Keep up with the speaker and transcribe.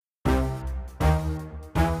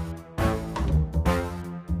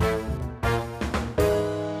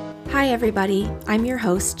Hi everybody, I'm your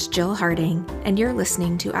host Jill Harding, and you're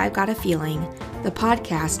listening to I've Got a Feeling, the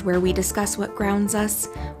podcast where we discuss what grounds us,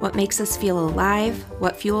 what makes us feel alive,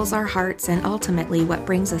 what fuels our hearts, and ultimately what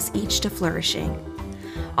brings us each to flourishing.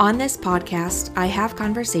 On this podcast, I have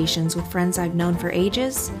conversations with friends I've known for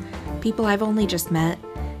ages, people I've only just met,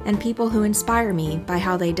 and people who inspire me by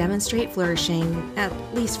how they demonstrate flourishing, at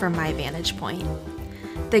least from my vantage point.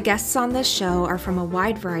 The guests on this show are from a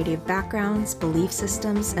wide variety of backgrounds, belief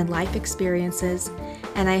systems, and life experiences,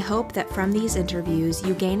 and I hope that from these interviews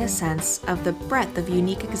you gain a sense of the breadth of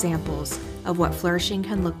unique examples of what flourishing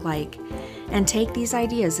can look like, and take these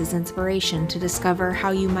ideas as inspiration to discover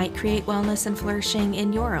how you might create wellness and flourishing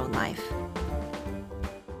in your own life.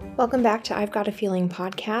 Welcome back to I've Got a Feeling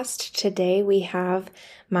podcast. Today we have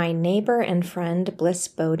my neighbor and friend Bliss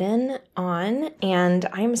Boaden on, and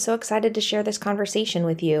I'm so excited to share this conversation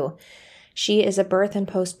with you. She is a birth and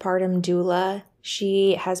postpartum doula.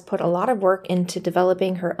 She has put a lot of work into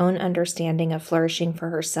developing her own understanding of flourishing for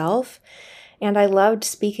herself, and I loved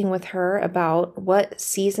speaking with her about what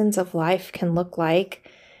seasons of life can look like,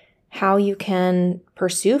 how you can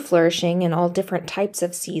pursue flourishing in all different types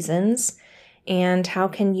of seasons, and how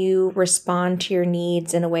can you respond to your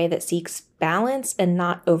needs in a way that seeks balance and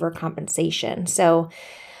not overcompensation. So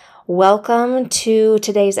welcome to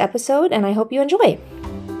today's episode, and I hope you enjoy.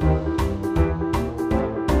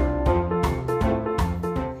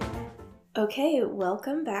 Okay,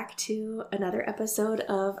 welcome back to another episode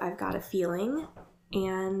of I've Got a Feeling,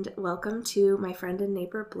 and welcome to my friend and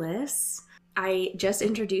neighbor Bliss. I just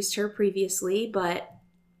introduced her previously, but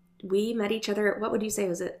we met each other, what would you say,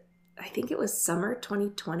 was it? I think it was summer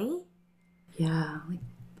 2020. Yeah,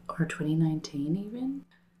 or 2019 even.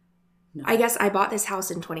 No. I guess I bought this house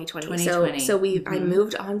in 2020. 2020. So I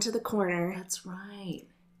moved onto the corner. That's right.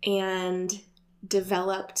 And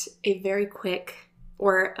developed a very quick,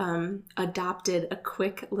 or adopted a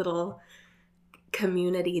quick little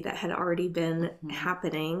community that had already been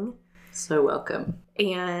happening. So welcome.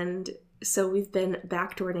 And so we've been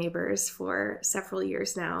backdoor neighbors for several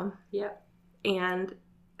years now. Yep. And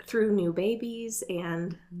through new babies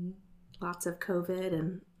and lots of COVID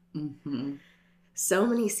and so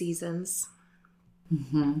many seasons.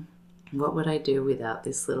 What would I do without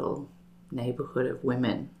this little neighborhood of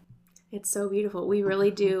women? It's so beautiful. We really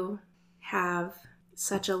do have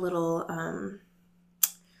such a little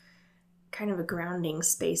kind of a grounding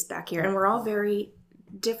space back here. And we're all very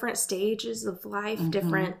different stages of life,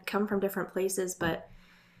 come from different places, but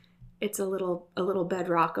it's a little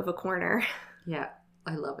bedrock of a corner. Yeah.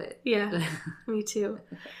 I love it. Yeah, me too.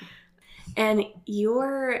 And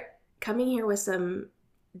you're coming here with some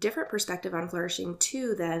different perspective on flourishing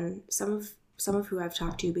too than some of who I've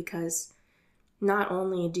talked to, because not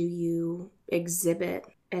only do you exhibit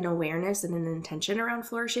an awareness and an intention around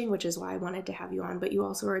flourishing, which is why I wanted to have you on, but you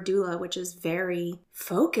also are a doula, which is very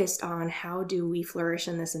focused on how do we flourish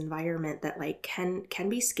in this environment that like can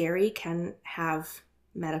be scary, can have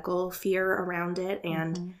medical fear around it,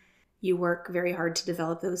 and you work very hard to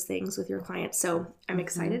develop those things with your clients. So I'm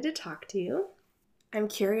excited to talk to you. I'm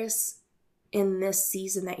curious, in this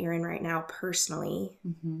season that you're in right now personally,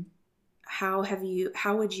 how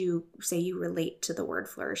would you say you relate to the word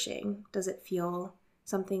flourishing? Does it feel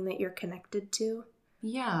something that you're connected to?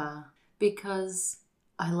 Yeah, because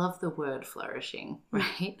I love the word flourishing,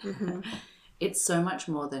 right? It's so much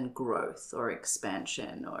more than growth or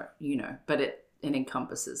expansion or, but it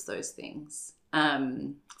encompasses those things.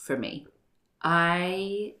 For me,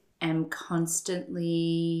 I am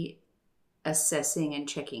constantly assessing and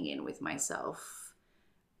checking in with myself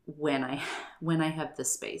when I have the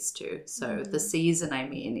space to. So the season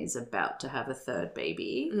I'm in is about to have a third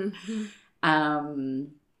baby.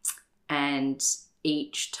 And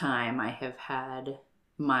each time I have had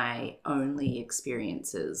my only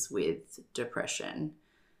experiences with depression,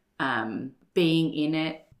 being in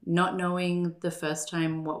it, not knowing the first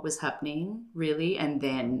time what was happening, really, and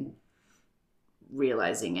then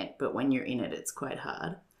realizing it. But when you're in it, it's quite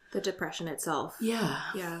hard. The depression itself. Yeah.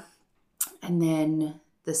 Yeah. And then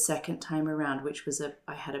the second time around, which was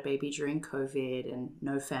I had a baby during COVID and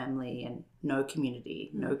no family and no community,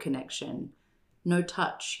 no connection, no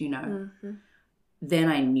touch, Then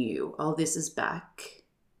I knew, this is back.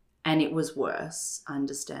 And it was worse,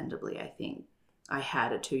 understandably, I think. I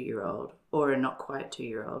had a 2-year-old or a not quite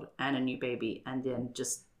 2-year-old and a new baby, and then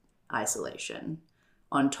just isolation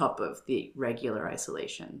on top of the regular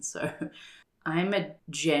isolation. So I'm a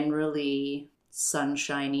generally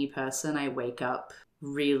sunshiny person. I wake up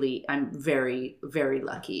I'm very, very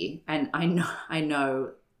lucky. And I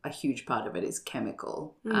know a huge part of it is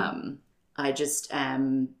chemical. I just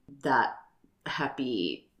am that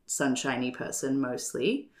happy sunshiny person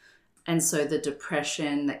mostly. And so the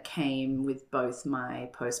depression that came with both my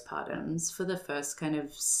postpartums for the first kind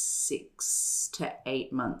of 6 to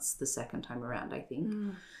 8 months, the second time around, I think,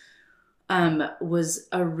 was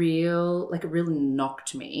a real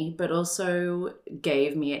knocked me, but also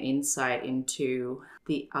gave me an insight into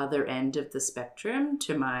the other end of the spectrum,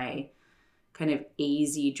 to my kind of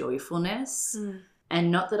easy joyfulness. And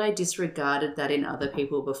not that I disregarded that in other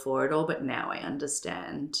people before it all, but now I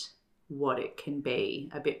understand what it can be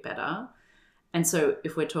a bit better. And so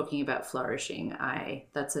if we're talking about flourishing,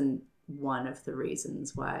 that's one of the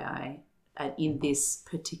reasons why in this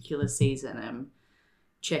particular season, I'm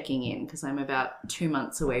checking in, because I'm about 2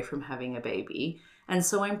 months away from having a baby. And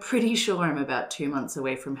so I'm pretty sure I'm about 2 months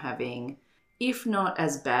away from having, if not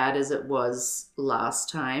as bad as it was last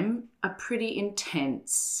time, a pretty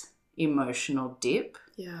intense emotional dip.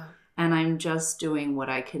 Yeah. And I'm just doing what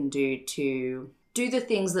I can do to do the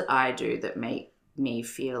things that I do that make me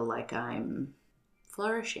feel like I'm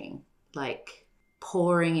flourishing, like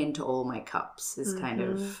pouring into all my cups is kind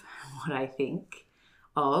of what I think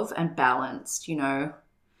of, and balanced, you know.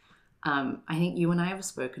 I think you and I have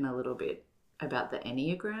spoken a little bit about the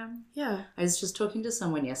Enneagram. Yeah. I was just talking to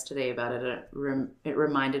someone yesterday about it. It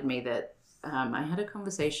reminded me that I had a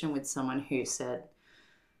conversation with someone who said,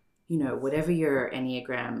 you know, whatever your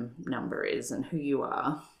Enneagram number is and who you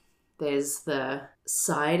are, there's the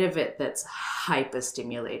side of it that's hyper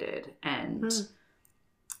stimulated and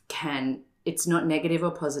it's not negative or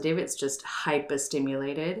positive, it's just hyper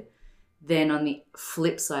stimulated. Then on the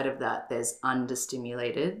flip side of that, there's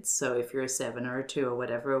understimulated. So if you're a 7 or a 2 or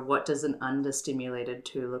whatever, what does an understimulated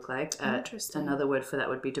 2 look like? Interesting. Another word for that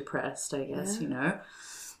would be depressed, I guess, you know.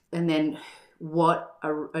 And then what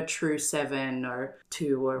a true 7 or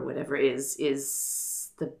 2 or whatever is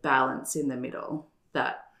the balance in the middle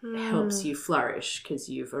that helps you flourish, because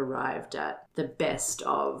you've arrived at the best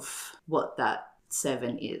of what that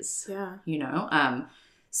 7 is. Yeah. You know?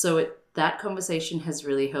 So that conversation has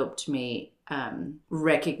really helped me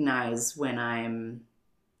recognize when I'm,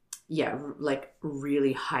 like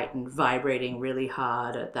really heightened, vibrating really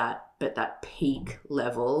hard at that peak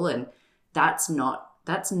level. And that's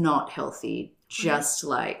not healthy. Just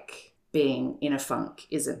like being in a funk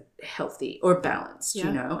isn't healthy or balanced,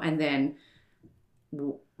 you know? And then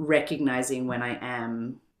recognizing when I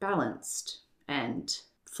am balanced and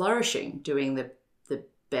flourishing, doing the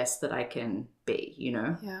best that I can be, you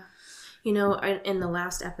know? Yeah. You know, in the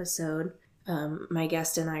last episode, my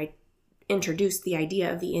guest and I introduced the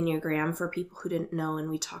idea of the Enneagram for people who didn't know, and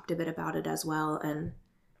we talked a bit about it as well. And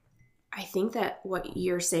I think that what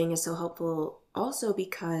you're saying is so helpful also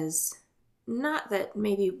because, not that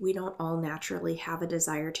maybe we don't all naturally have a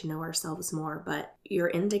desire to know ourselves more, but you're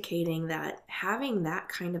indicating that having that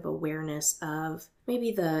kind of awareness of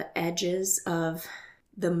maybe the edges of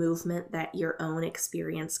the movement that your own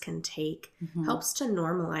experience can take helps to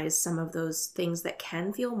normalize some of those things that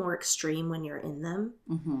can feel more extreme when you're in them.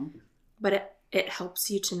 But it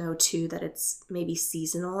helps you to know too that it's maybe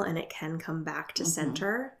seasonal and it can come back to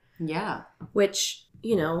center. Yeah. Which,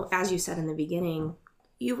 you know, as you said in the beginning,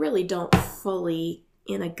 you really don't fully,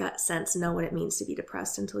 in a gut sense, know what it means to be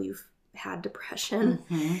depressed until you've had depression.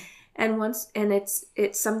 And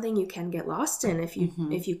it's something you can get lost in if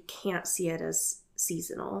you can't see it as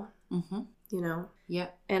seasonal, you know? Yeah.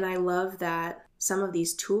 And I love that some of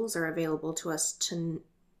these tools are available to us to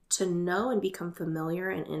know and become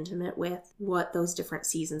familiar and intimate with what those different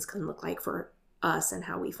seasons can look like for us and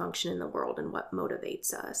how we function in the world and what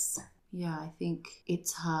motivates us. Yeah, I think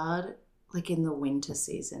it's hard, like in the winter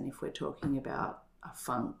season, if we're talking about a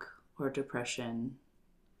funk or depression,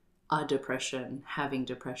 having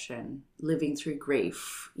depression, living through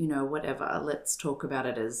grief, you know, whatever. Let's talk about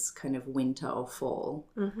it as kind of winter or fall.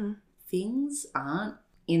 Things aren't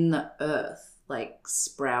in the earth like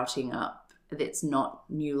sprouting up. It's not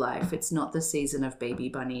new life. It's not the season of baby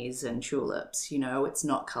bunnies and tulips, you know. It's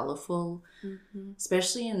not colourful,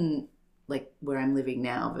 especially in like where I'm living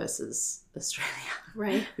now versus Australia,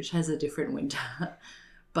 right? Which has a different winter.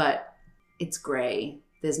 But it's grey.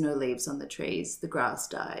 There's no leaves on the trees. The grass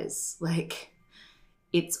dies. Like,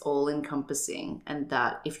 it's all encompassing. And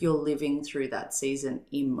that if you're living through that season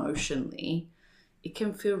emotionally, it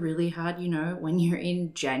can feel really hard, you know, when you're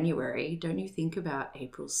in January. Don't you think about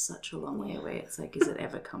April's such a long way away? It's like, is it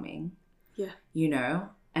ever coming? Yeah. You know?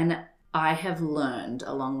 And I have learned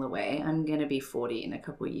along the way, I'm going to be 40 in a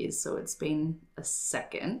couple of years, so it's been a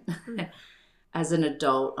second. As an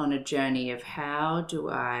adult on a journey of how do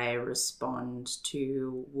I respond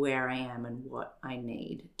to where I am and what I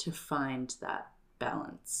need to find that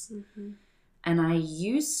balance. And I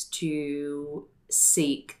used to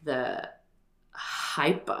seek the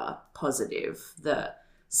hyper positive, the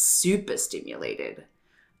super stimulated.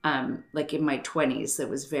 Like in my 20s, there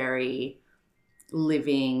was very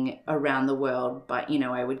living around the world, but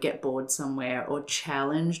I would get bored somewhere or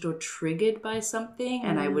challenged or triggered by something,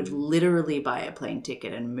 and I would literally buy a plane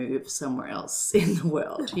ticket and move somewhere else in the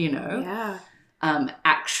world, Yeah.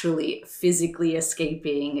 Actually physically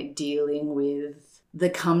escaping, dealing with the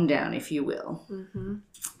come down, if you will.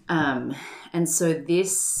 And so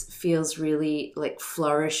this feels really like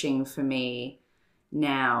flourishing for me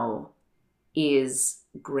now is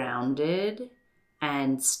grounded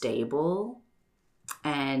and stable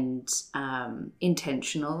and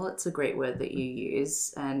intentional. It's a great word that you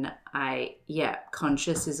use. And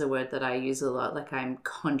conscious is a word that I use a lot. Like I'm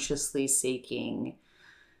consciously seeking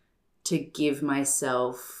to give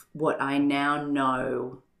myself what I now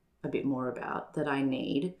know a bit more about that I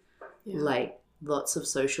need, like lots of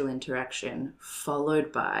social interaction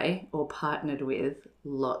followed by or partnered with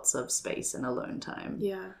lots of space and alone time.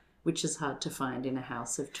 Yeah. Which is hard to find in a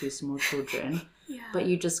house of 2 small children. But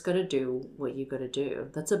you just got to do what you got to do.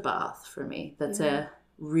 That's a bath for me. That's a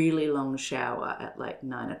really long shower at like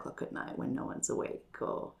 9 o'clock at night when no one's awake,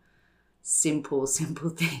 or simple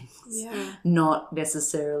things. Yeah. Not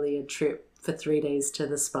necessarily a trip for 3 days to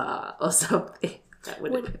the spa or something.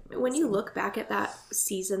 When you look back at that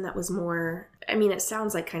season that was more, I mean, it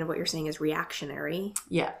sounds like kind of what you're saying is reactionary.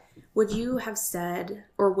 Yeah. Would you have said,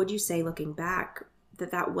 or would you say looking back,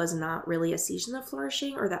 that was not really a season of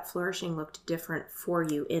flourishing, or that flourishing looked different for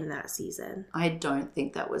you in that season? I don't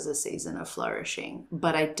think that was a season of flourishing,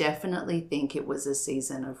 but I definitely think it was a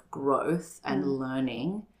season of growth and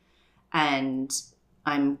learning. And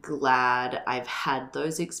I'm glad I've had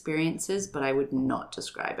those experiences, but I would not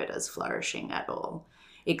describe it as flourishing at all.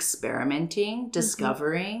 Experimenting,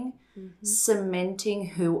 discovering, cementing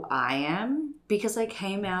who I am, because I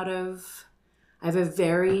have a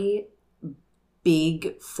very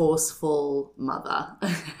big, forceful mother,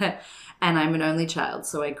 and I'm an only child.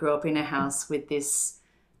 So I grew up in a house with this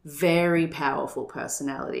very powerful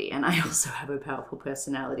personality, and I also have a powerful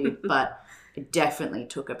personality, but I definitely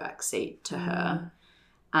took a back seat to her.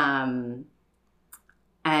 And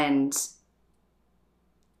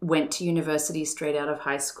went to university straight out of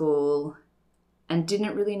high school and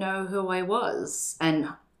didn't really know who I was. And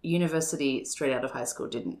university straight out of high school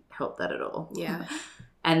didn't help that at all. Yeah.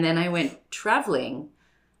 And then I went traveling.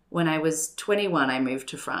 When I was 21, I moved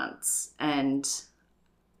to France, and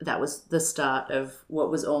that was the start of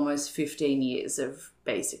what was almost 15 years of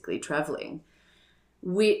basically traveling,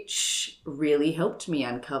 which really helped me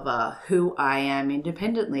uncover who I am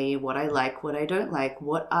independently, what I like, what I don't like,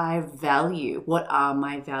 what I value, what are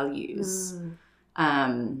my values.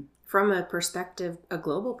 From a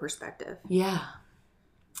global perspective. Yeah.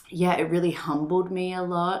 Yeah, it really humbled me a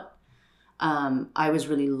lot. I was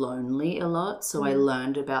really lonely a lot, so I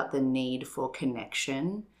learned about the need for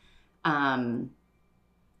connection. I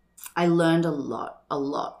learned a lot,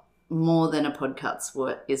 more than a podcast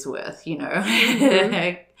is worth,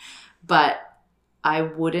 But I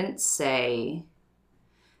wouldn't say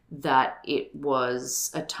that it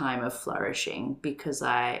was a time of flourishing because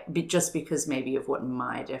maybe of what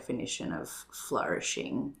my definition of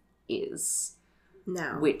flourishing is.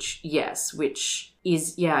 No. Which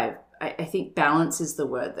is, I think balance is the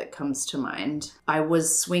word that comes to mind. I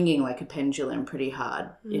was swinging like a pendulum pretty hard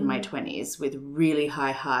in my 20s with really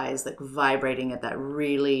high highs, like vibrating at that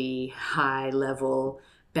really high level,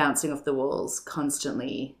 bouncing off the walls,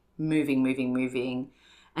 constantly moving.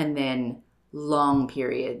 And then long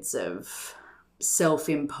periods of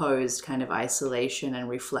self-imposed kind of isolation and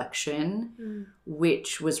reflection,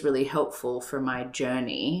 which was really helpful for my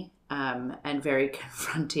journey and very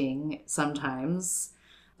confronting sometimes.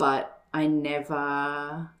 But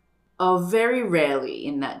very rarely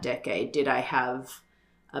in that decade did I have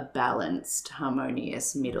a balanced,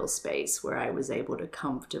 harmonious middle space where I was able to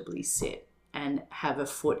comfortably sit and have a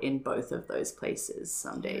foot in both of those places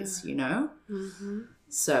some days,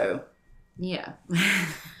 So, yeah.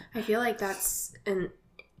 I feel like that's an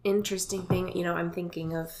interesting thing, I'm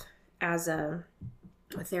thinking of as a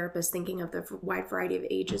therapist, thinking of the wide variety of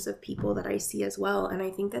ages of people that I see as well. And I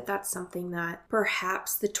think that that's something that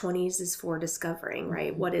perhaps the 20s is for discovering,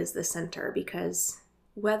 right? What is the center? Because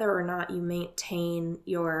whether or not you maintain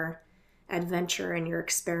your adventure and your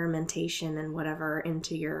experimentation and whatever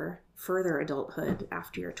into your further adulthood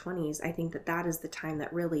after your 20s, I think that that is the time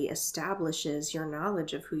that really establishes your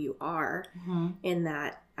knowledge of who you are in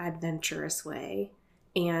that adventurous way.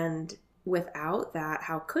 And without that,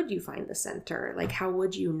 how could you find the center? Like, how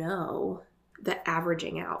would you know the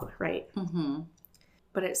averaging out, right?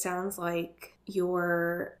 But it sounds like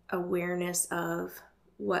your awareness of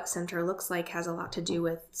what center looks like has a lot to do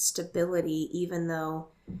with stability, even though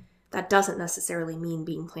that doesn't necessarily mean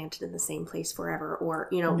being planted in the same place forever or,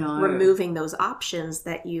 removing those options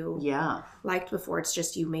that you liked before. It's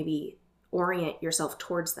just you maybe orient yourself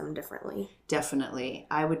towards them differently. Definitely.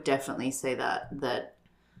 I would definitely say that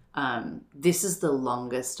this is the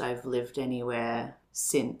longest I've lived anywhere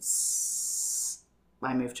since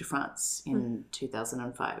I moved to France in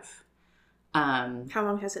 2005. How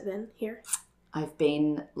long has it been here? I've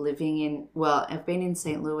been in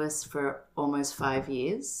St. Louis for almost 5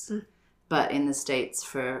 years, but in the States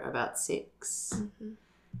for about 6. Mm-hmm.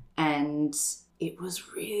 And it was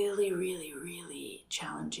really, really, really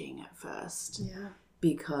challenging at first. Yeah.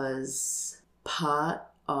 Because part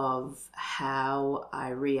of how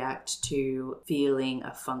I react to feeling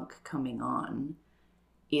a funk coming on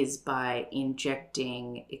is by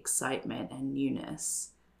injecting excitement and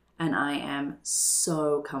newness. And I am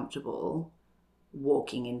so comfortable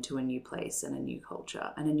walking into a new place and a new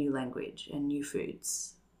culture and a new language and new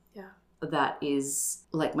foods. Yeah. That is,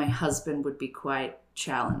 like, my husband would be quite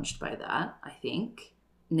challenged by that, I think.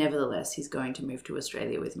 Nevertheless, he's going to move to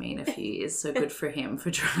Australia with me in a few years, so good for him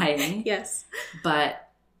for trying. Yes. But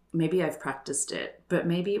maybe I've practiced it, but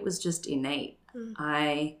maybe it was just innate.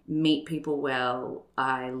 I meet people well.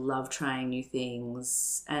 I love trying new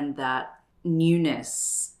things, and that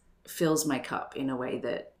newness fills my cup in a way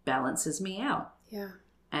that balances me out. Yeah.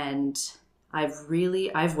 And I've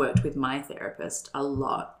worked with my therapist a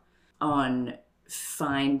lot on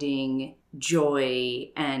finding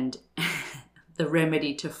joy and the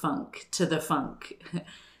remedy to the funk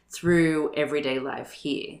through everyday life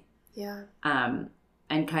here. Yeah.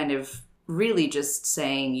 And kind of really just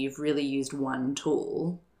saying, you've really used one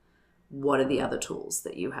tool. What are the other tools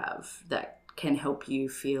that you have that can help you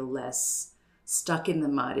feel less stuck in the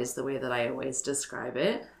mud, is the way that I always describe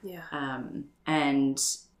it. Yeah. And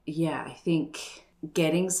yeah, I think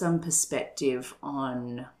getting some perspective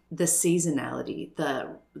on the seasonality,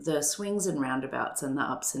 the swings and roundabouts and the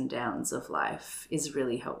ups and downs of life is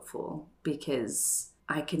really helpful, because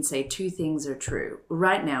I can say 2 things are true.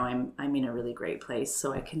 Right now I'm in a really great place,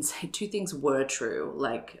 so I can say 2 things were true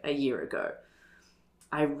like a year ago.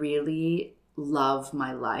 I really love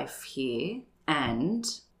my life here, and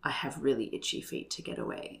I have really itchy feet to get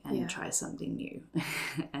away and try something new.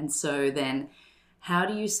 And so then how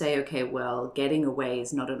do you say, okay, well, getting away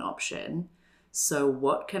is not an option. So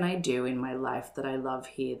what can I do in my life that I love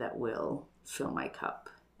here that will fill my cup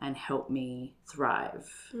and help me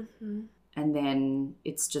thrive? Mm-hmm. And then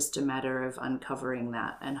it's just a matter of uncovering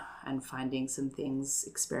that and finding some things,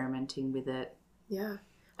 experimenting with it. Yeah.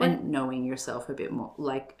 And knowing yourself a bit more,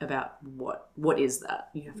 like, about what is that?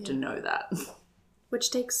 You have to know that. Which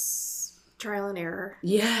takes trial and error.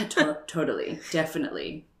 Yeah, totally.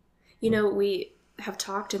 Definitely. We have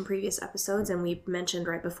talked in previous episodes, and we mentioned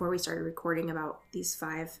right before we started recording about these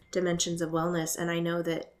 5 dimensions of wellness. And I know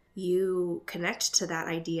that you connect to that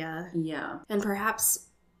idea. Yeah. And perhaps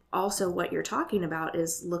also what you're talking about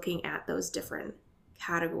is looking at those different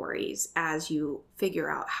categories as you figure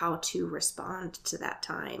out how to respond to that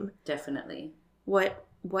time. Definitely. What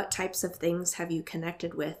types of things have you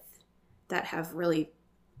connected with that have really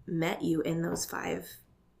met you in those 5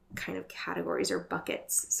 kind of categories or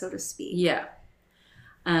buckets, so to speak? Yeah.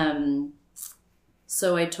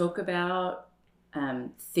 So I talk about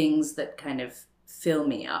things that kind of fill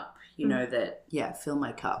me up, fill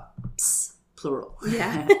my cup, plural.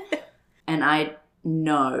 Yeah. And I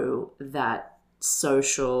know that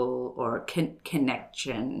social or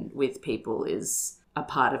connection with people is a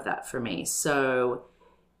part of that for me. So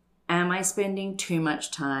am I spending too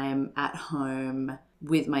much time at home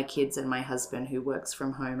with my kids and my husband, who works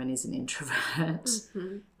from home and is an introvert,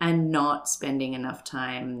 and not spending enough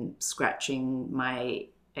time scratching my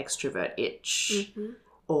extrovert itch,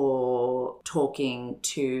 or talking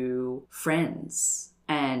to friends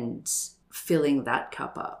and filling that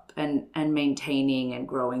cup up and maintaining and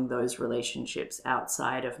growing those relationships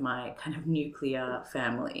outside of my kind of nuclear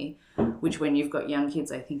family, which when you've got young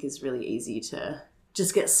kids, I think is really easy to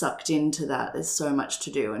just get sucked into that. There's so much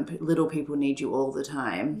to do, and little people need you all the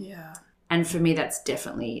time. Yeah. And for me,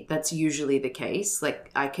 that's usually the case. Like,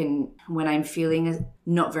 when I'm feeling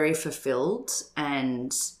not very fulfilled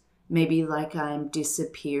and maybe like I'm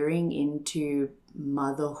disappearing into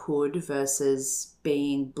motherhood versus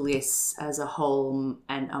being bliss as a whole,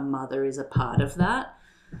 and a mother is a part of that,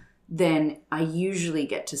 then I usually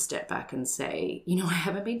get to step back and say, I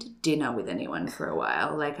haven't been to dinner with anyone for a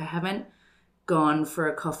while. Like, I haven't gone for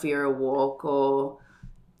a coffee or a walk, or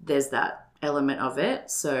there's that element of it.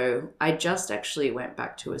 So I just actually went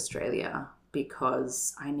back to Australia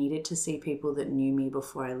because I needed to see people that knew me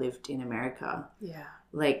before I lived in America. Yeah.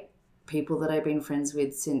 Like people that I've been friends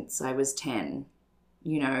with since I was 10,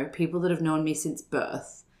 you know, people that have known me since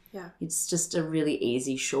birth. Yeah. It's just a really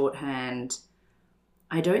easy shorthand.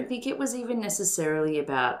 I don't think it was even necessarily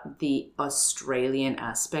about the Australian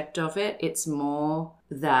aspect of it. It's more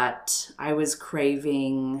that I was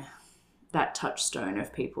craving that touchstone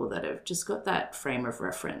of people that have just got that frame of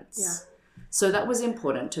reference. Yeah. So that was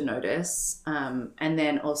important to notice. And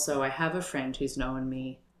then also I have a friend who's known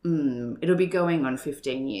me, it'll be going on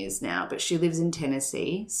 15 years now, but she lives in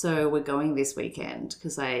Tennessee. So we're going this weekend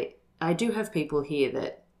because I do have people here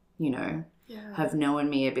that, you know, have known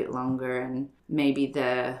me a bit longer, and maybe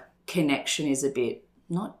the connection is a bit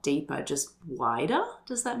not deeper, just wider.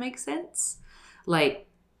 Does that make sense? Like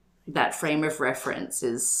that frame of reference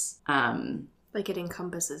is like it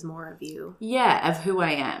encompasses more of you. Yeah, of who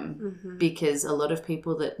I am. Because a lot of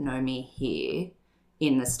people that know me here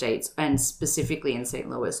in the States, and specifically in St.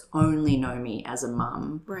 Louis, only know me as a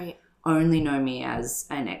mum. Right. Only know me as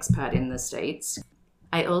an expat in the States.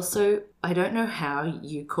 I don't know how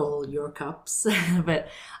you call your cups, but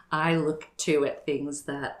I look too at things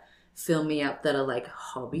that fill me up that are like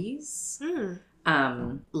hobbies,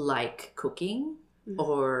 like cooking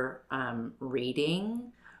or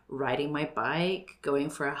reading, riding my bike, going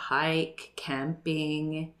for a hike,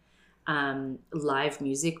 camping. Live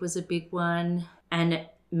music was a big one. And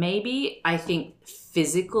maybe I think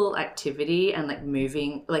physical activity and like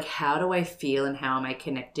moving, like how do I feel and how am I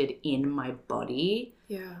connected in my body?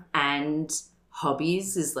 Yeah. And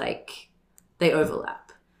hobbies is like, they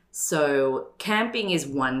overlap. So camping is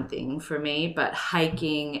one thing for me, but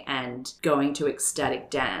hiking and going to ecstatic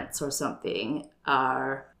dance or something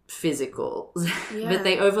are physical, but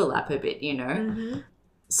they overlap a bit, you know?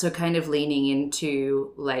 So kind of leaning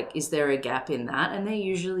into like, is there a gap in that? And there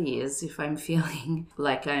usually is if I'm feeling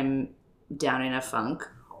like I'm down in a funk,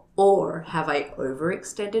 or have I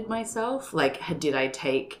overextended myself? Like, did I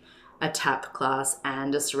take a tap class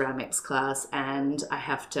and a ceramics class and I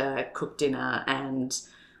have to cook dinner and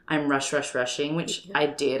I'm rushing, which I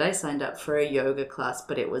did. I signed up for a yoga class,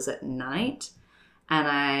 but it was at night, and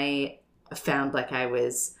I found like I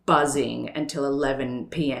was buzzing until 11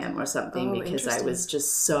 p.m. or something because I was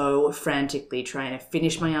just so frantically trying to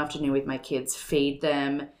finish my afternoon with my kids, feed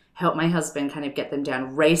them, help my husband kind of get them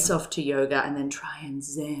down, race off to yoga, and then try and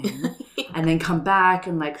zen and then come back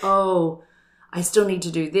and like, oh, I still need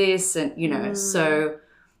to do this. And, you know, so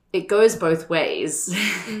it goes both ways.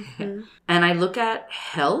 And I look at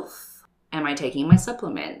health. Am I taking my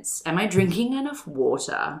supplements? Am I drinking enough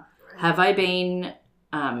water? Have I been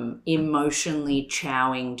emotionally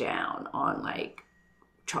chowing down on like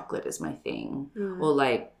chocolate is my thing, or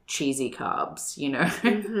like cheesy carbs, you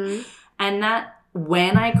know? And that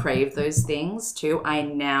when I crave those things too, I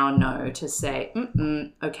now know to say,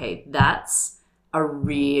 okay, that's a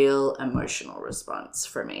real emotional response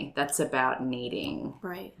for me. That's about needing.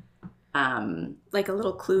 Right. Like a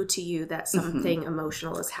little clue to you that something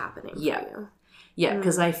emotional is happening for you. Yeah,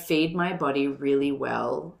 because I feed my body really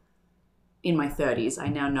well. In my 30s, I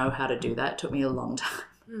now know how to do that. It took me a long time.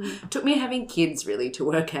 It took me having kids really to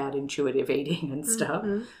work out intuitive eating and stuff.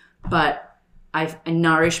 But I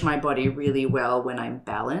nourish my body really well when I'm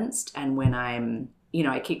balanced, and when I'm, you know,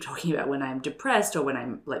 I keep talking about when I'm depressed or when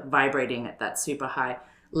I'm like vibrating at that super high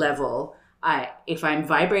level. If I'm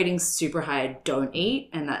vibrating super high, I don't eat,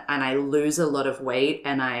 and I lose a lot of weight,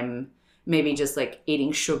 and I'm maybe just like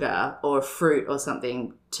eating sugar or fruit or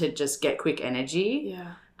something to just get quick energy.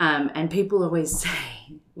 Yeah. And people always say,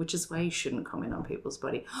 which is why you shouldn't comment on people's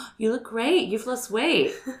body, oh, you look great, you've lost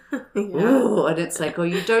weight. Ooh, and it's like, oh,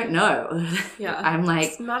 you don't know. Yeah. I'm like,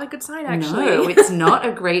 it's not a good sign, actually. No, it's not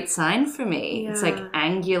a great sign for me. It's like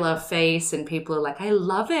angular face, and people are like, I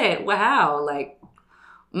love it. Wow. Like,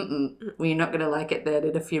 well, you're not going to like it then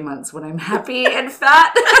in a few months when I'm happy and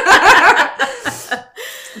fat.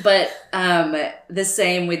 But the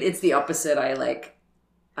same with, it's the opposite. I like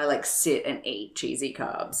sit and eat cheesy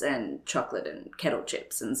carbs and chocolate and kettle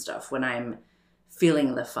chips and stuff when I'm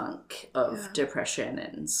feeling the funk of depression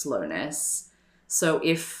and slowness. So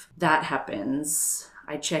if that happens,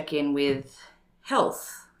 I check in with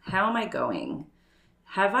health. How am I going?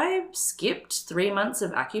 Have I skipped 3 months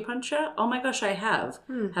of acupuncture? Oh my gosh, I have.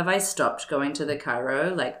 Have I stopped going to the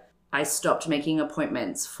chiro? Like, I stopped making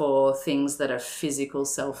appointments for things that are physical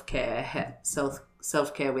self-care,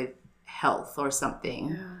 self-care with health or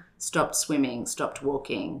something. Stopped swimming, stopped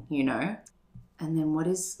walking, you know. And then what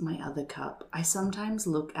is my other cup? I sometimes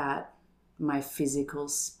look at my physical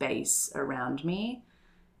space around me.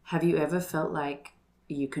 have you ever felt like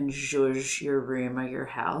you can zhuzh your room or your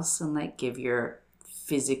house and like give your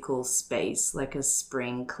physical space like a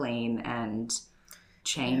spring clean and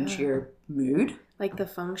change your mood? Like the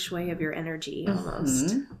feng shui of your energy almost.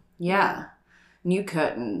 Mm-hmm. Yeah. New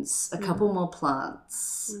curtains, a couple more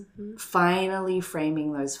plants, finally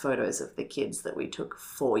framing those photos of the kids that we took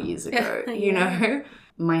 4 years ago, you know?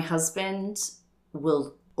 My husband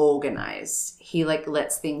will organize. He like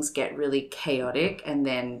lets things get really chaotic, and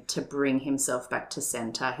then to bring himself back to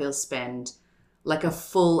center, he'll spend like a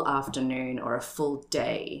full afternoon or a full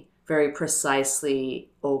day very precisely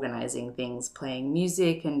organizing things, playing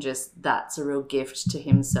music, and just that's a real gift to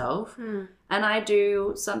himself. And I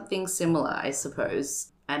do something similar, I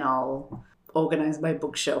suppose, and I'll organize my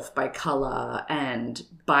bookshelf by color and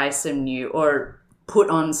buy some new or put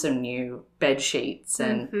on some new bed sheets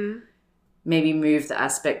and maybe move the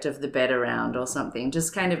aspect of the bed around or something,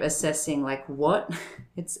 just kind of assessing like what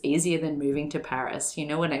it's easier than moving to Paris, you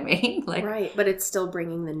know what I mean? Like, right, but it's still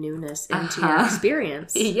bringing the newness into your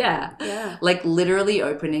experience. Yeah, like literally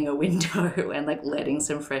opening a window and like letting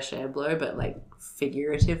some fresh air blow, but like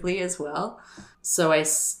figuratively as well. So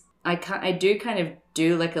I do kind of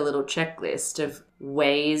do like a little checklist of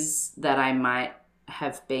ways that I might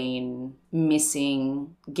have been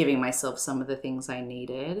missing giving myself some of the things I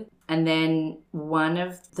needed. And then one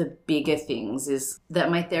of the bigger things is that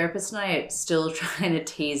my therapist and I are still trying to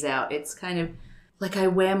tease out. It's kind of like I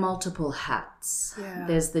wear multiple hats.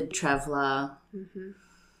 There's the traveler,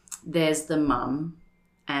 there's the mum,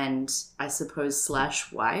 and I suppose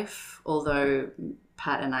 / wife, although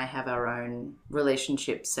Pat and I have our own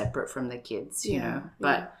relationship separate from the kids, you know,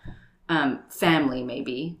 but family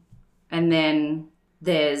maybe. And then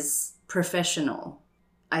there's professional.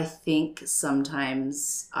 I think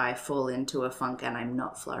sometimes I fall into a funk and I'm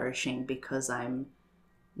not flourishing because I'm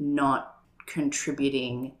not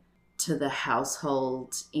contributing to the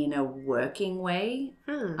household in a working way.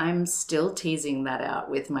 I'm still teasing that out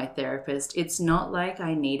with my therapist. It's not like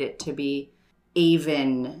I need it to be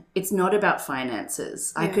even. It's not about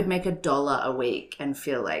finances. I could make $1 a week and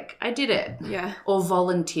feel like I did it. Or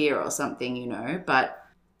volunteer or something, you know, but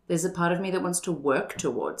there's a part of me that wants to work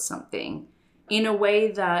towards something in a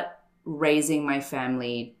way that raising my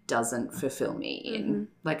family doesn't fulfill me in.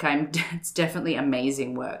 Like it's definitely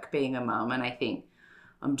amazing work being a mum, and I think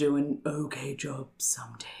I'm doing an okay job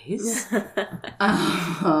some days.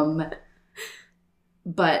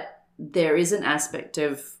 But there is an aspect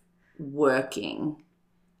of working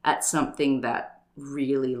at something that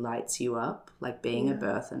really lights you up, like being a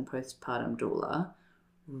birth and postpartum doula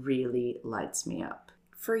really lights me up.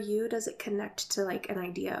 For you, does it connect to like an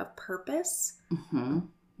idea of purpose?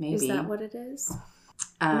 Maybe. Is that what it is?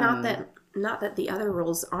 Not that the other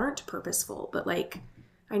roles aren't purposeful, but like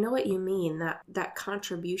I know what you mean, that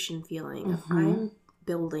contribution feeling of I'm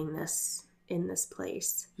building this in this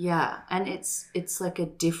place. Yeah, and it's like a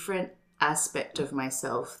different aspect of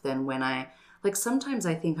myself than when I like sometimes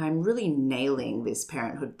I think I'm really nailing this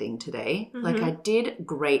parenthood thing today. Like I did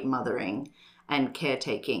great mothering and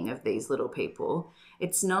caretaking of these little people.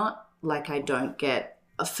 It's not like I don't get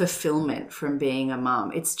a fulfillment from being a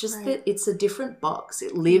mom. It's just that it's a different box.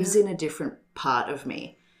 It lives in a different part of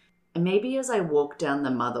me. And maybe as I walk down the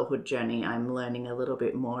motherhood journey, I'm learning a little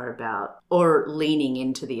bit more about or leaning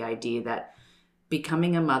into the idea that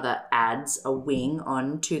becoming a mother adds a wing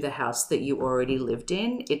onto the house that you already lived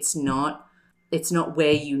in. It's not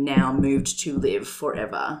where you now moved to live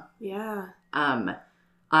forever.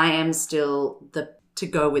 I am still to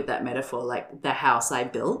go with that metaphor, like the house I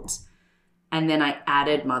built, and then I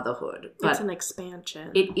added motherhood. But it's an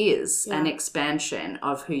expansion. It is an expansion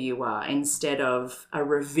of who you are instead of a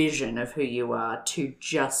revision of who you are to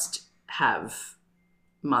just have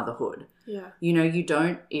motherhood. You know, you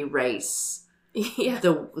don't erase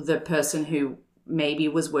the person who maybe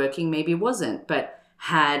was working, maybe wasn't, but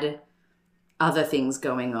had other things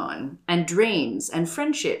going on, and dreams and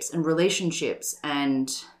friendships and relationships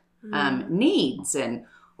and needs and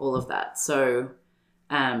all of that. So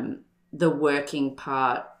the working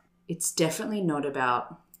part, it's definitely not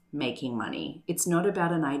about making money. It's not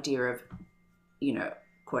about an idea of, you know,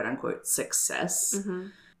 quote unquote success.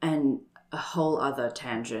 And a whole other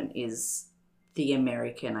tangent is the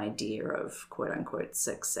American idea of quote unquote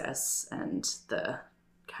success and the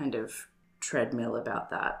kind of treadmill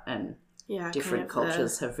about that. And different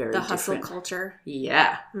cultures have very different... The hustle culture.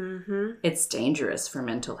 It's dangerous for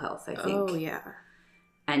mental health, I think.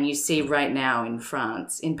 And you see right now in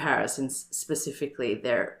France, in Paris and specifically,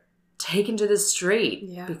 they're taken to the street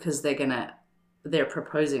because they're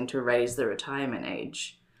proposing to raise the retirement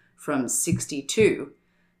age from 62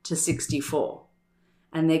 to 64.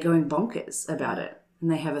 and they're going bonkers about it. And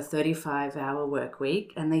they have a 35-hour work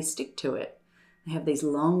week and they stick to it. They have these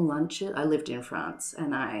long lunches. I lived in France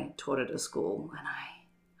and I taught at a school, and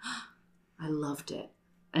I loved it.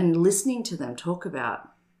 And listening to them talk about,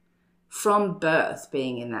 from birth,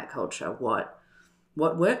 being in that culture, what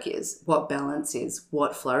work is, what balance is,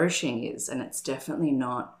 what flourishing is. And it's definitely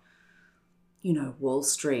not, Wall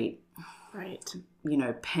Street, right?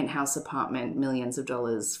 Penthouse apartment, millions of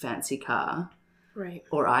dollars, fancy car. Right.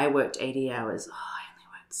 Or I worked 80 hours. Oh, I only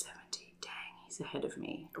worked 70. Dang, he's ahead of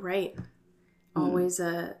me. Right. Always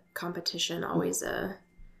a competition, always a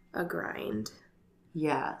grind.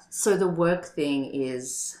 Yeah. So the work thing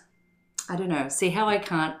is, I don't know. See how I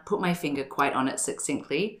can't put my finger quite on it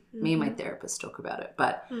succinctly? Me and my therapist talk about it.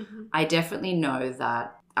 But I definitely know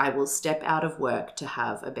that I will step out of work to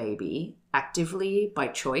have a baby actively by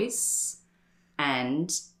choice, and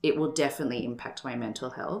it will definitely impact my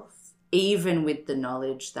mental health, even with the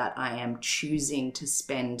knowledge that I am choosing to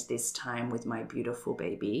spend this time with my beautiful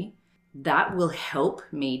baby. That will help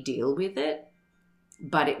me deal with it,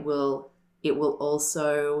 but it will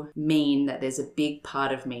also mean that there's a big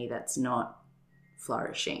part of me that's not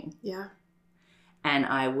flourishing. Yeah. And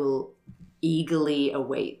I will eagerly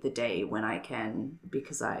await the day when I can,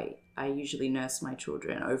 because I usually nurse my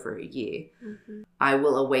children over a year. I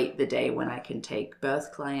will await the day when I can take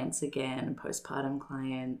birth clients again, postpartum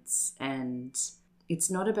clients. And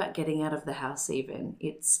it's not about getting out of the house even.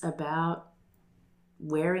 It's about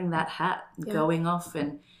wearing that hat, going off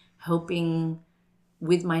and helping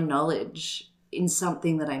with my knowledge in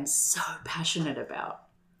something that I'm so passionate about.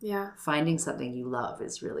 Yeah. Finding something you love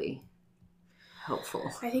is really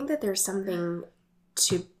helpful. I think that there's something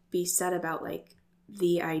to be said about like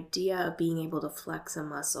the idea of being able to flex a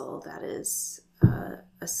muscle that is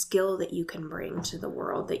a skill that you can bring to the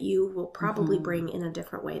world that you will probably bring in a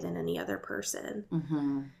different way than any other person.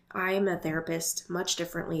 I'm a therapist much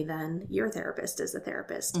differently than your therapist is a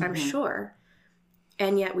therapist, I'm sure.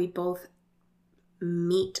 And yet we both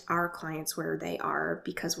meet our clients where they are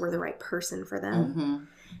because we're the right person for them.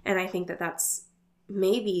 And I think that that's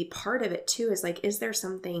maybe part of it too, is like, is there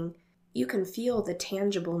something you can feel the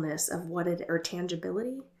tangibleness of what it, or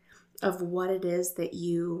tangibility of what it is that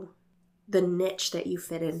the niche that you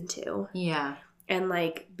fit into. Yeah. And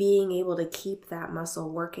like being able to keep that muscle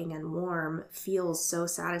working and warm feels so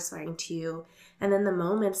satisfying to you. And then the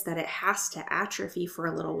moments that it has to atrophy for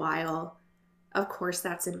a little while, of course,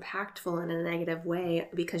 that's impactful in a negative way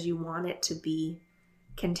because you want it to be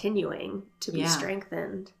continuing to be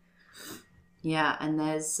strengthened. Yeah. And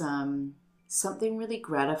there's something really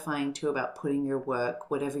gratifying too about putting your work,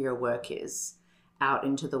 whatever your work is, out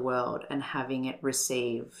into the world and having it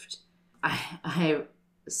received. I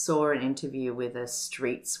saw an interview with a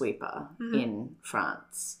street sweeper in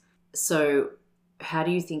France. So how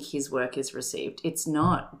do you think his work is received? It's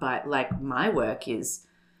not, but like my work is,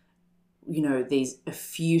 these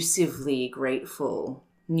effusively grateful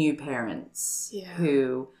new parents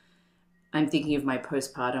who, I'm thinking of my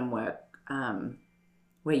postpartum work,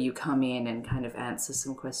 where you come in and kind of answer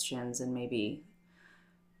some questions and maybe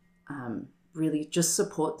really just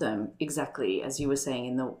support them exactly as you were saying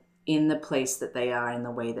in the place that they are, in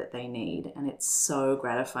the way that they need. And it's so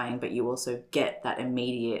gratifying, but you also get that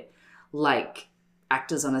immediate, like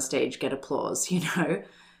actors on a stage get applause,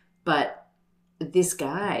 But this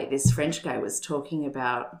French guy was talking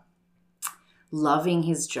about loving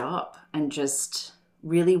his job and just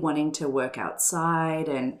really wanting to work outside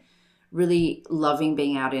and really loving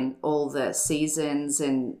being out in all the seasons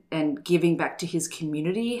and giving back to his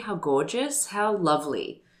community. How gorgeous, how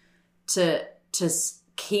lovely to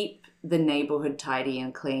keep the neighborhood tidy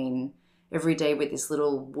and clean every day with this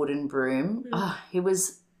little wooden broom. It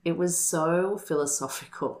was so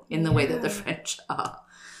philosophical in the way that the French are.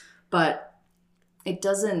 But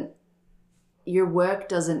your work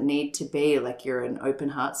doesn't need to be like you're an open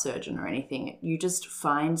heart surgeon or anything. You just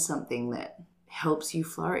find something that helps you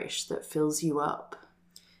flourish, that fills you up.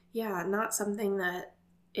 Yeah, not something that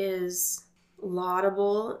is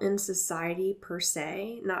laudable in society per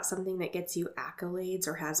se, not something that gets you accolades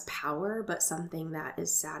or has power, but something that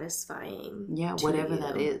is satisfying. Yeah, whatever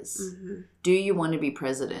that is. Do you want to be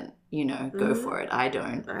president? Go for it. I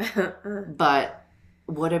don't. But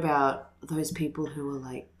what about those people who are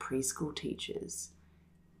like preschool teachers?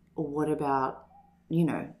 Or what about,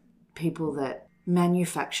 people that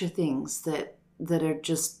manufacture things that are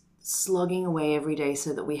just slogging away every day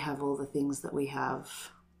so that we have all the things that we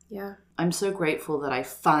have? Yeah. I'm so grateful that I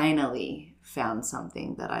finally found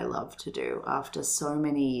something that I love to do after so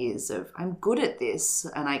many years of, I'm good at this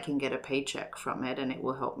and I can get a paycheck from it and it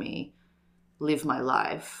will help me live my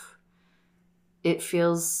life. it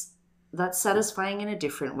feels that's satisfying in a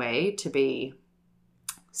different way to be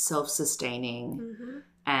self-sustaining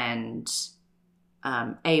and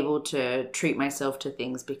able to treat myself to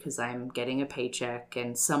things because I'm getting a paycheck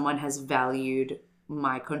and someone has valued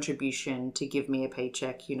my contribution to give me a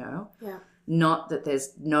paycheck, you know. Yeah. Not that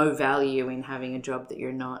there's no value in having a job that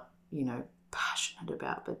you're not, you know, passionate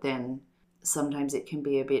about, but then sometimes it can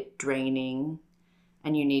be a bit draining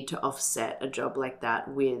and you need to offset a job like that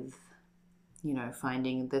with, you know,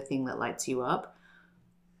 finding the thing that lights you up.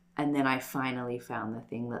 And then I finally found the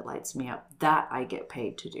thing that lights me up that I get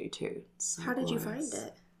paid to do too. So how did you find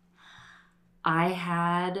it? I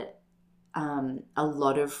had a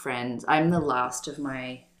lot of friends. I'm the last of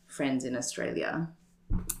my friends in Australia,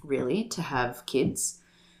 really, to have kids.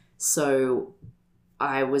 So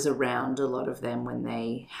I was around a lot of them when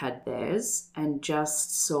they had theirs and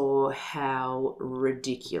just saw how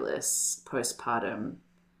ridiculous postpartum,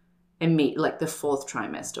 like the 4th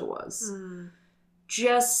trimester was.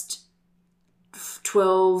 Just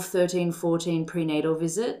 12, 13, 14 prenatal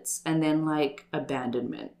visits and then like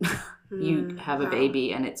abandonment. You have a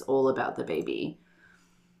baby and it's all about the baby.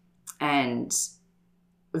 And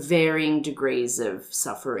varying degrees of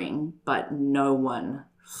suffering, but no one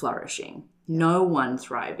flourishing, no one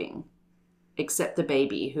thriving, except the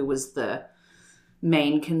baby, who was the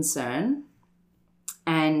main concern.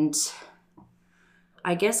 And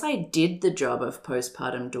I guess I did the job of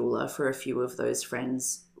postpartum doula for a few of those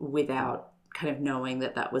friends without kind of knowing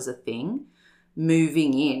that that was a thing,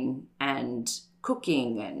 moving in and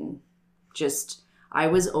cooking and just, I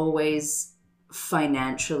was always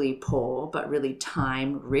financially poor, but really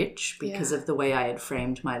time rich because of the way I had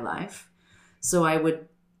framed my life. So I would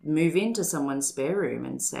move into someone's spare room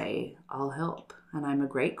and say, I'll help. And I'm a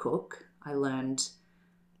great cook. I learned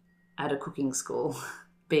at a cooking school,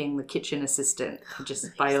 being the kitchen assistant,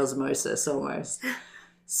 just by osmosis almost.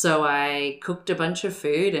 So I cooked a bunch of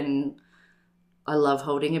food and I love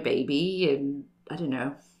holding a baby and I don't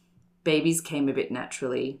know, babies came a bit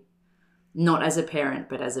naturally. Not as a parent,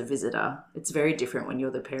 but as a visitor. It's very different when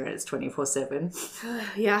you're the parent. It's 24/7.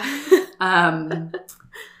 Yeah. And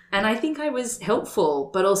I think I was helpful,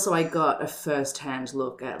 but also I got a first-hand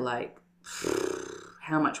look at like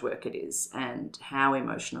how much work it is and how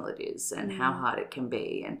emotional it is and how hard it can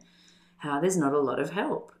be and how there's not a lot of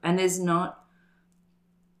help. And there's not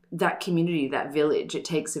that community, that village. It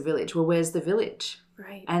takes a village. Well, where's the village?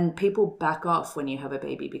 Right. And people back off when you have a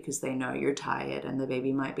baby because they know you're tired and the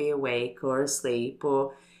baby might be awake or asleep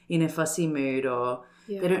or in a fussy mood or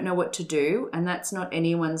they don't know what to do. And that's not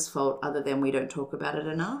anyone's fault other than we don't talk about it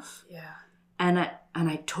enough. Yeah. And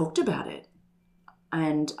I talked about it.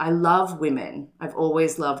 And I love women. I've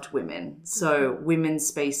always loved women. So women's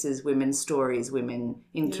spaces, women's stories, women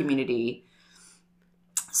in community.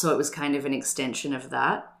 So it was kind of an extension of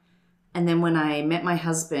that. And then when I met my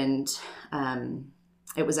husband,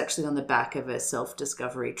 it was actually on the back of a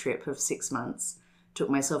self-discovery trip of 6 months. Took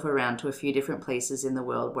myself around to a few different places in the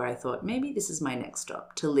world where I thought, maybe this is my next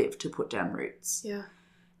stop, to live, to put down roots. Yeah.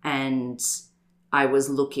 And I was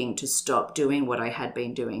looking to stop doing what I had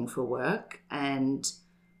been doing for work and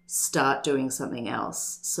start doing something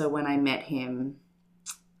else. So when I met him,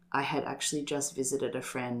 I had actually just visited a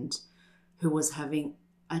friend who was having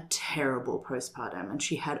a terrible postpartum, and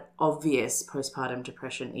she had obvious postpartum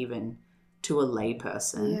depression even to a lay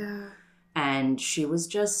person. Yeah. And she was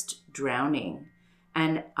just drowning.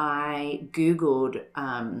 And I Googled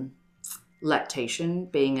lactation,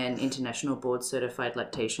 being an international board certified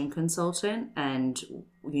lactation consultant, and,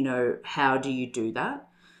 you know, how do you do that?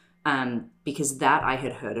 Because that I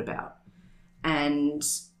had heard about. And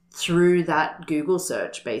through that Google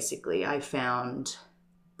search, basically, I found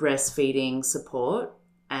breastfeeding support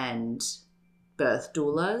and birth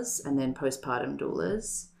doulas and then postpartum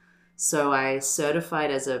doulas. So I certified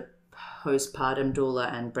as a postpartum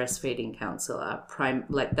doula and breastfeeding counselor.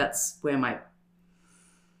 Like that's where my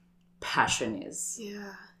passion is.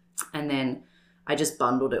 Yeah. And then I just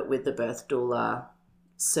bundled it with the birth doula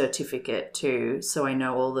certificate too, so I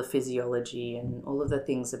know all the physiology and all of the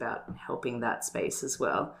things about helping that space as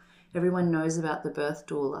well. Everyone knows about the birth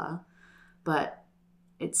doula, but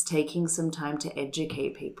it's taking some time to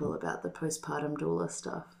educate people about the postpartum doula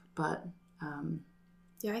stuff. But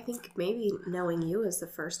yeah, I think maybe knowing you is the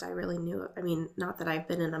first I really knew. I mean, not that I've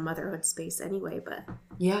been in a motherhood space anyway, but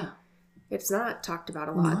yeah, it's not talked about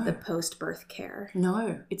a lot, No. the post-birth care.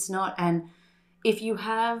 No, it's not. And if you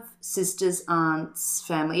have sisters, aunts,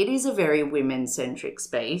 family, it is a very women-centric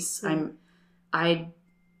space. I'm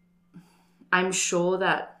sure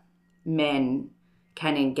that men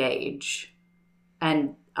can engage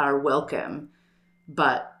and are welcome,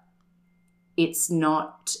 but it's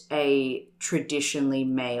not a traditionally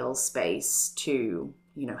male space to,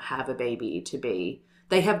 you know, have a baby, to be.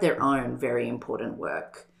 They have their own very important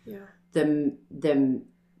work. Yeah. The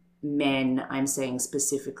men, I'm saying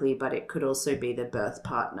specifically, but it could also be the birth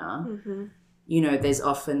partner. Mm-hmm. You know, there's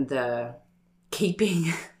often the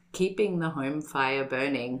keeping the home fire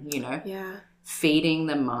burning, you know. Yeah. Feeding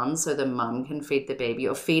the mum so the mum can feed the baby,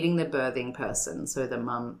 or feeding the birthing person so the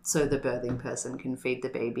birthing person can feed the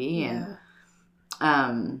baby. Yeah.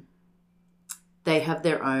 And they have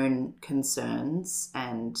their own concerns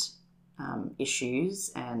and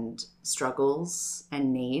issues and struggles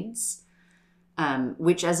and needs,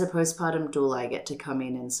 which as a postpartum doula I get to come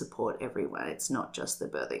in and support everyone. It's not just the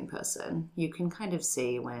birthing person. You can kind of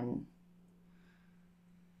see when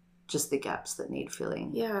just the gaps that need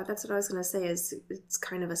filling. Yeah, that's what I was going to say, is it's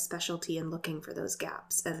kind of a specialty in looking for those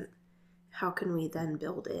gaps, and how can we then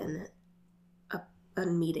build in a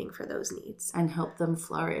meeting for those needs and help them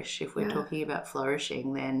flourish. If we're talking about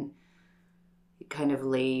flourishing, then you kind of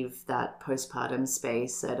leave that postpartum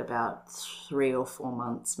space at about 3 or 4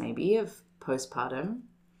 months maybe of postpartum.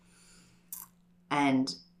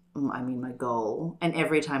 And I mean, my goal, and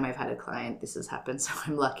every time I've had a client this has happened, so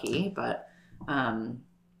I'm lucky, but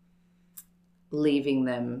leaving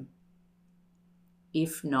them,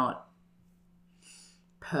 if not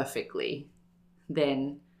perfectly,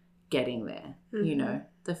 then getting there. Mm-hmm. You know,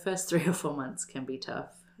 the first 3 or 4 months can be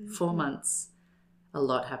tough. Mm-hmm. 4 months, a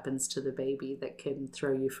lot happens to the baby that can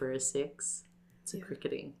throw you for a 6. It's a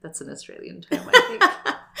cricketing. That's an Australian term, I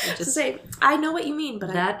think. I know what you mean,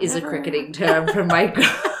 but that is a cricketing term from my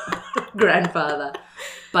grandfather.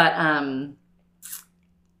 But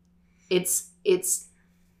it's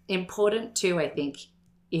important too, I think,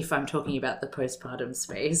 if I'm talking about the postpartum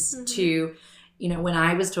space, mm-hmm. to, you know, when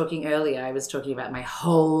I was talking earlier, I was talking about my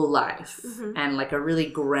whole life, mm-hmm. and like a really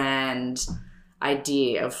grand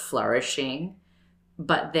idea of flourishing.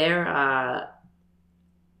 But there are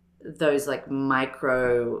those like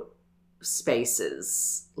micro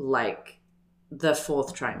spaces, like the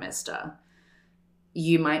 4th trimester.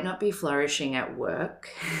 You might not be flourishing at work.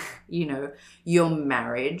 You know, your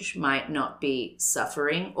marriage might not be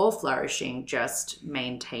suffering or flourishing, just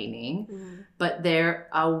maintaining. Mm. But there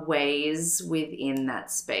are ways within that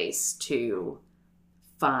space to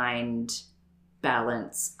find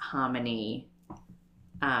balance, harmony,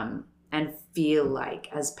 and feel like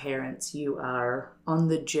as parents you are on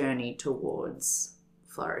the journey towards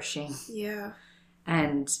flourishing. Yeah.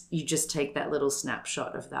 And you just take that little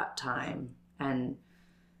snapshot of that time. And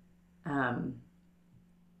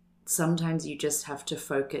sometimes you just have to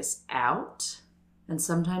focus out, and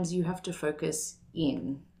sometimes you have to focus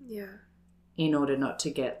in. Yeah. In order not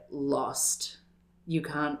to get lost. You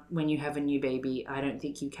can't, when you have a new baby, I don't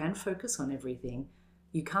think you can focus on everything.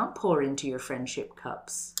 You can't pour into your friendship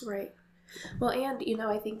cups. Right. Well, and, you know,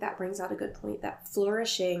 I think that brings out a good point, that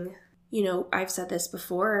flourishing, you know, I've said this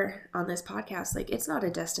before on this podcast, like, it's not a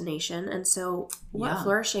destination. And so what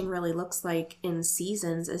flourishing really looks like in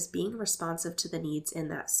seasons is being responsive to the needs in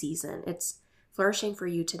that season. It's flourishing for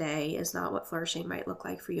you today is not what flourishing might look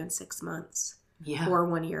like for you in 6 months or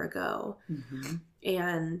 1 year ago. Mm-hmm.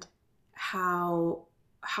 And how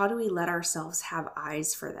do we let ourselves have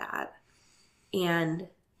eyes for that and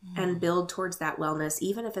build towards that wellness,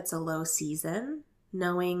 even if it's a low season,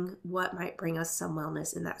 knowing what might bring us some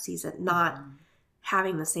wellness in that season, not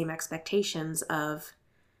having the same expectations of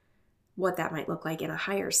what that might look like in a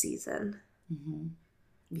higher season. Mm-hmm.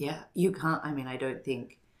 Yeah, you can't, I mean,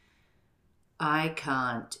 I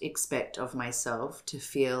can't expect of myself to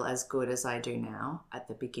feel as good as I do now at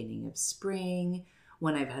the beginning of spring,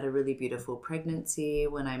 when I've had a really beautiful pregnancy,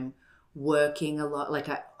 when I'm working a lot. Like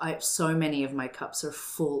I so many of my cups are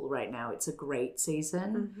full right now. It's a great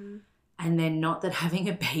season. Mm-hmm. And then, not that having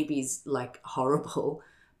a baby's like horrible,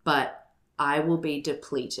 but I will be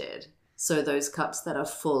depleted. So those cups that are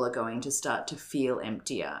full are going to start to feel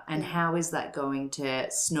emptier. And how is that going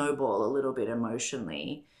to snowball a little bit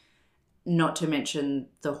emotionally? Not to mention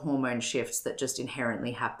the hormone shifts that just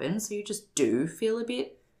inherently happen. So you just do feel a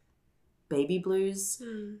bit baby blues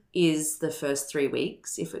is the first 3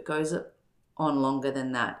 weeks. If it goes on longer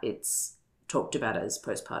than that, it's talked about as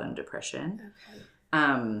postpartum depression.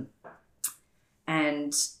 Okay.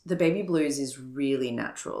 And the baby blues is really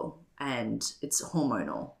natural and it's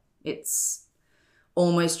hormonal. It's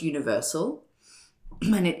almost universal.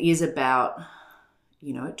 And it is about,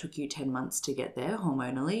 you know, it took you 10 months to get there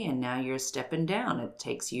hormonally, and now you're stepping down. It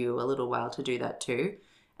takes you a little while to do that too.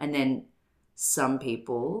 And then some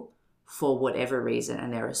people, for whatever reason,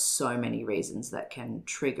 and there are so many reasons that can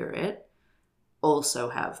trigger it, also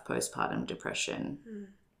have postpartum depression.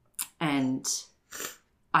 And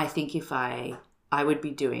I think if I would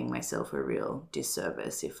be doing myself a real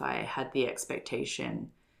disservice if I had the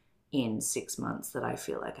expectation in 6 months that I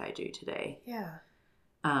feel like I do today. Yeah.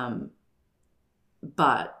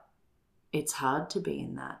 But it's hard to be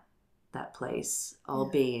in that place. I'll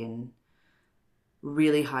be in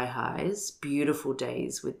really high highs, beautiful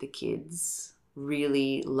days with the kids,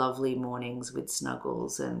 really lovely mornings with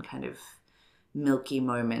snuggles and kind of milky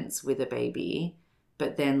moments with a baby,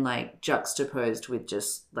 but then like juxtaposed with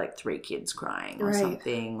just like 3 kids crying or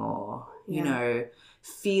something, or, you know,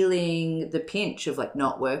 feeling the pinch of like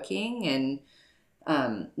not working and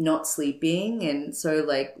not sleeping, and so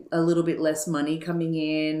like a little bit less money coming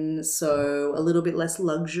in, so a little bit less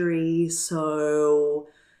luxury, so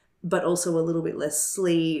but also a little bit less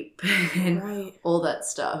sleep and all that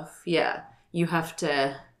stuff. Yeah, you have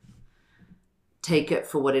to take it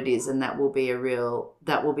for what it is, and that will be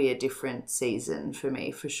a different season for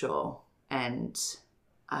me for sure. And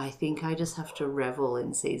I think I just have to revel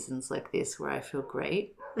in seasons like this where I feel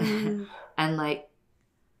great and like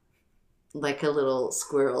a little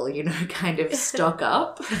squirrel, you know, kind of stock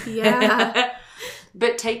up. Yeah.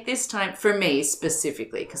 But take this time, for me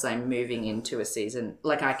specifically, because I'm moving into a season,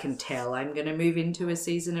 like I can tell I'm going to move into a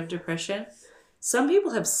season of depression. Some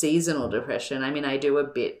people have seasonal depression. I mean, I do a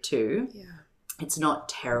bit too. Yeah. It's not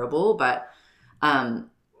terrible, but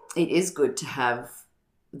it is good to have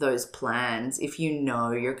those plans if you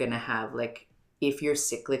know you're going to have, like, if you're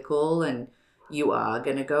cyclical and you are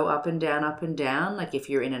going to go up and down, like if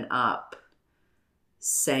you're in an up,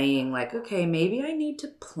 saying like, okay, maybe I need to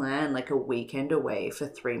plan like a weekend away for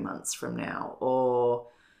 3 months from now, or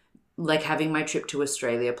like having my trip to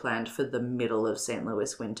Australia planned for the middle of St.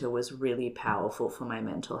 Louis winter was really powerful for my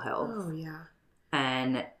mental health. Oh, yeah.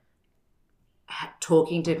 And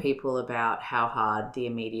talking to people about how hard the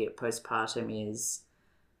immediate postpartum is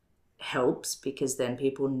helps, because then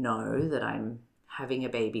people know that I'm having a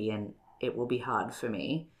baby and it will be hard for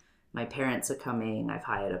me. My parents are coming. I've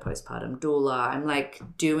hired a postpartum doula. I'm like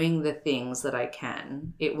doing the things that I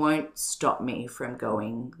can. It won't stop me from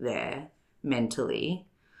going there mentally.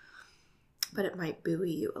 But it might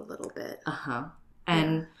buoy you a little bit.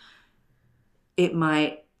 And it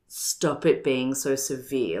might stop it being so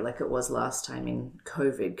severe like it was last time in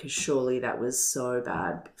COVID, because surely that was so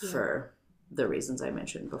bad for the reasons I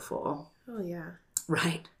mentioned before. Oh, yeah.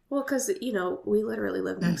 Right. Well, because, you know, we literally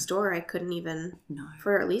live next door. I couldn't even,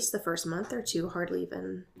 for at least the first month or two, hardly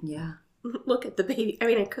even look at the baby. I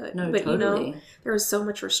mean, I could. But, you know, there was so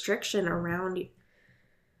much restriction around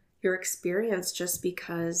your experience just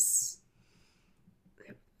because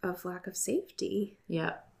of lack of safety.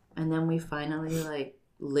 Yeah. And then we finally, like,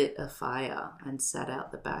 lit a fire and sat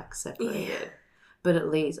out the back separated. Yeah. But at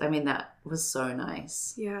least, I mean, that was so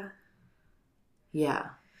nice. Yeah. Yeah.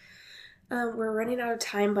 We're running out of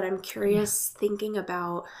time, but I'm curious, thinking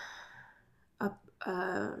about, I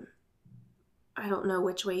don't know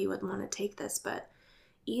which way you would want to take this, but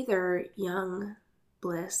either young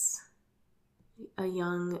Bliss, a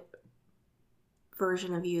young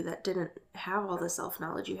version of you that didn't have all the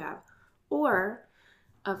self-knowledge you have, or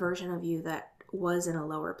a version of you that was in a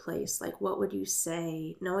lower place. Like, what would you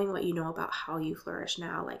say, knowing what you know about how you flourish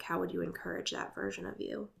now, like, how would you encourage that version of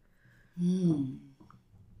you?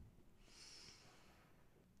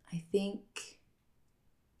 I think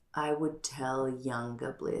I would tell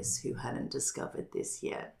younger Bliss, who hadn't discovered this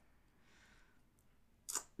yet,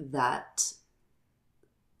 that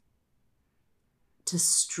to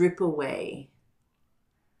strip away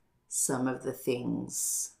some of the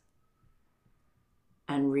things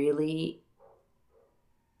and really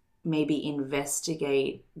maybe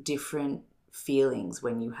investigate different feelings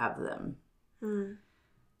when you have them.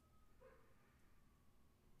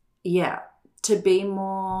 Yeah. To be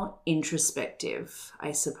more introspective,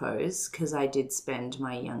 I suppose, because I did spend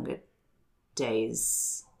my younger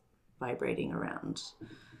days vibrating around.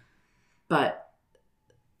 But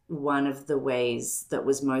one of the ways that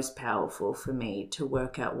was most powerful for me to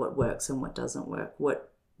work out what works and what doesn't work,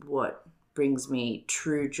 what brings me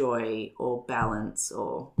true joy or balance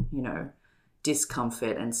or, you know,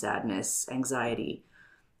 discomfort and sadness, anxiety,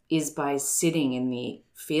 is by sitting in the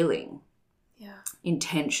feeling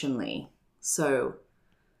intentionally. So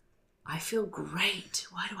I feel great.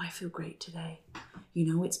 Why do I feel great today?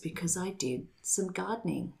 You know, it's because I did some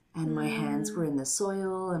gardening and my hands were in the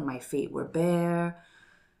soil and my feet were bare.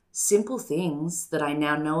 Simple things that I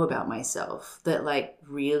now know about myself, that like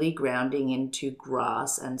really grounding into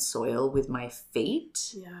grass and soil with my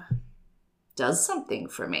feet does something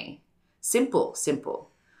for me. Simple.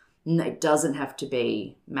 It doesn't have to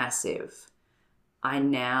be massive. I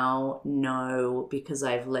now know, because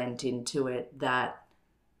I've lent into it, that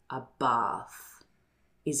a bath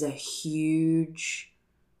is a huge,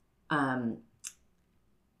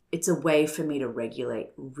 it's a way for me to regulate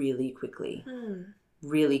really quickly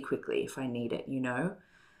if I need it, you know?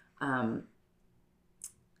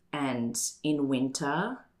 And in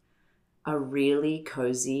winter, a really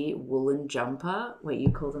cozy woolen jumper, wait,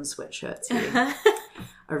 you call them sweatshirts here.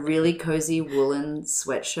 A really cozy woolen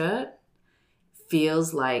sweatshirt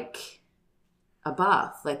feels like a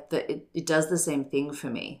bath. Like it does the same thing for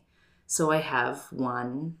me. So I have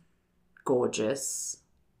one gorgeous,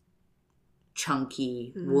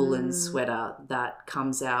 chunky woolen sweater that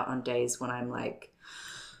comes out on days when I'm like,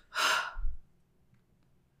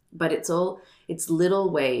 but it's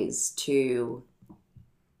little ways to,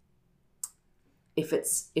 if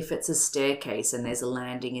it's a staircase and there's a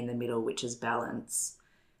landing in the middle, which is balance,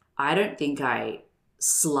 I don't think I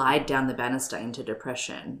slide down the banister into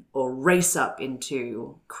depression or race up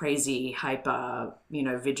into crazy hyper,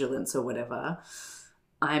 vigilance or whatever.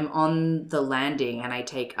 I'm on the landing and I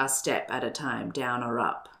take a step at a time, down or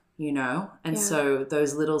up, And so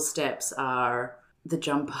those little steps are the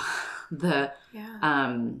jumper,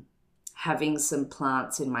 having some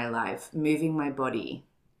plants in my life, moving my body.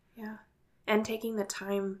 Yeah. And taking the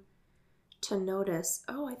time to notice,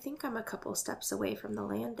 I think I'm a couple steps away from the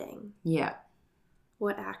landing. Yeah.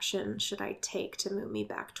 What action should I take to move me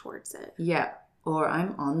back towards it? Yeah. Or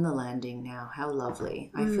I'm on the landing now. How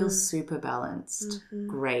lovely. I feel super balanced.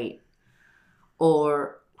 Great.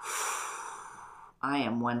 Or I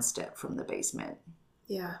am one step from the basement.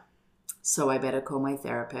 Yeah. So I better call my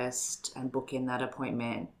therapist and book in that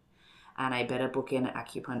appointment. And I better book in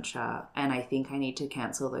acupuncture. And I think I need to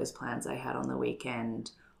cancel those plans I had on the weekend,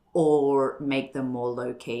 or make them more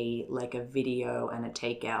low-key, like a video and a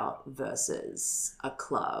takeout versus a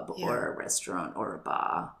club or a restaurant or a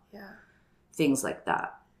bar. Yeah. Things like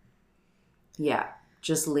that. Yeah,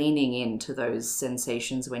 just leaning into those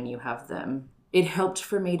sensations when you have them. It helped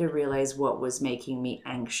for me to realize what was making me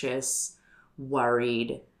anxious,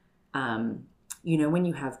 worried. When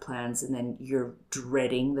you have plans and then you're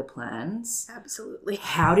dreading the plans. Absolutely.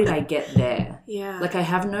 How did I get there? Yeah. Like, I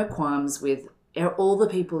have no qualms with all the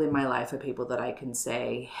people in my life are people that I can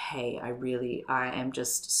say, hey, I am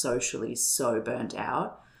just socially so burnt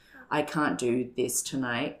out. I can't do this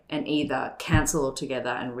tonight, and either cancel altogether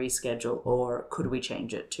and reschedule, or could we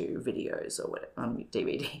change it to videos or whatever,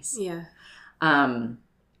 DVDs? Yeah.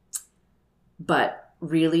 But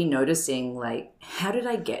really noticing, like, how did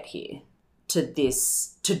I get here to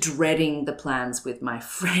this, to dreading the plans with my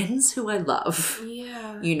friends who I love?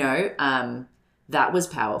 Yeah. That was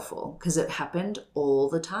powerful because it happened all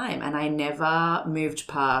the time, and I never moved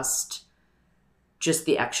past just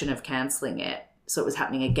the action of cancelling it. So it was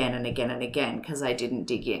happening again and again and again because I didn't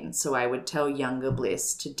dig in. So I would tell younger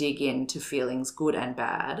Bliss to dig into feelings good and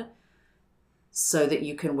bad so that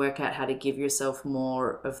you can work out how to give yourself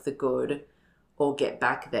more of the good or get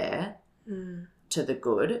back there to the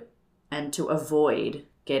good, and to avoid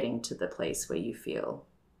getting to the place where you feel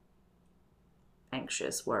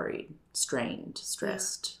anxious, worried, strained,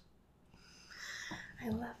 stressed. I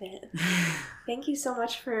love it. Thank you so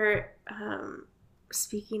much for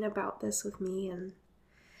speaking about this with me, and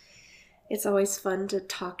it's always fun to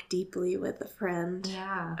talk deeply with a friend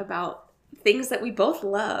about things that we both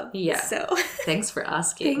love. Yeah. So thanks for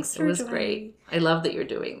asking. Thanks for it was joining. Great. I love that you're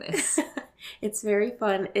doing this. It's very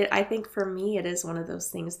fun. I think for me, it is one of those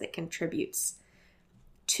things that contributes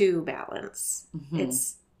to balance.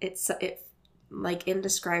 It like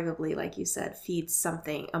indescribably, like you said, feeds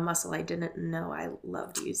something, a muscle I didn't know I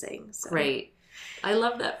loved using. So. Great. I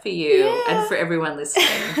love that for you and for everyone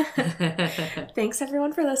listening. Thanks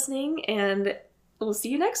everyone for listening, and we'll see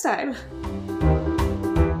you next time.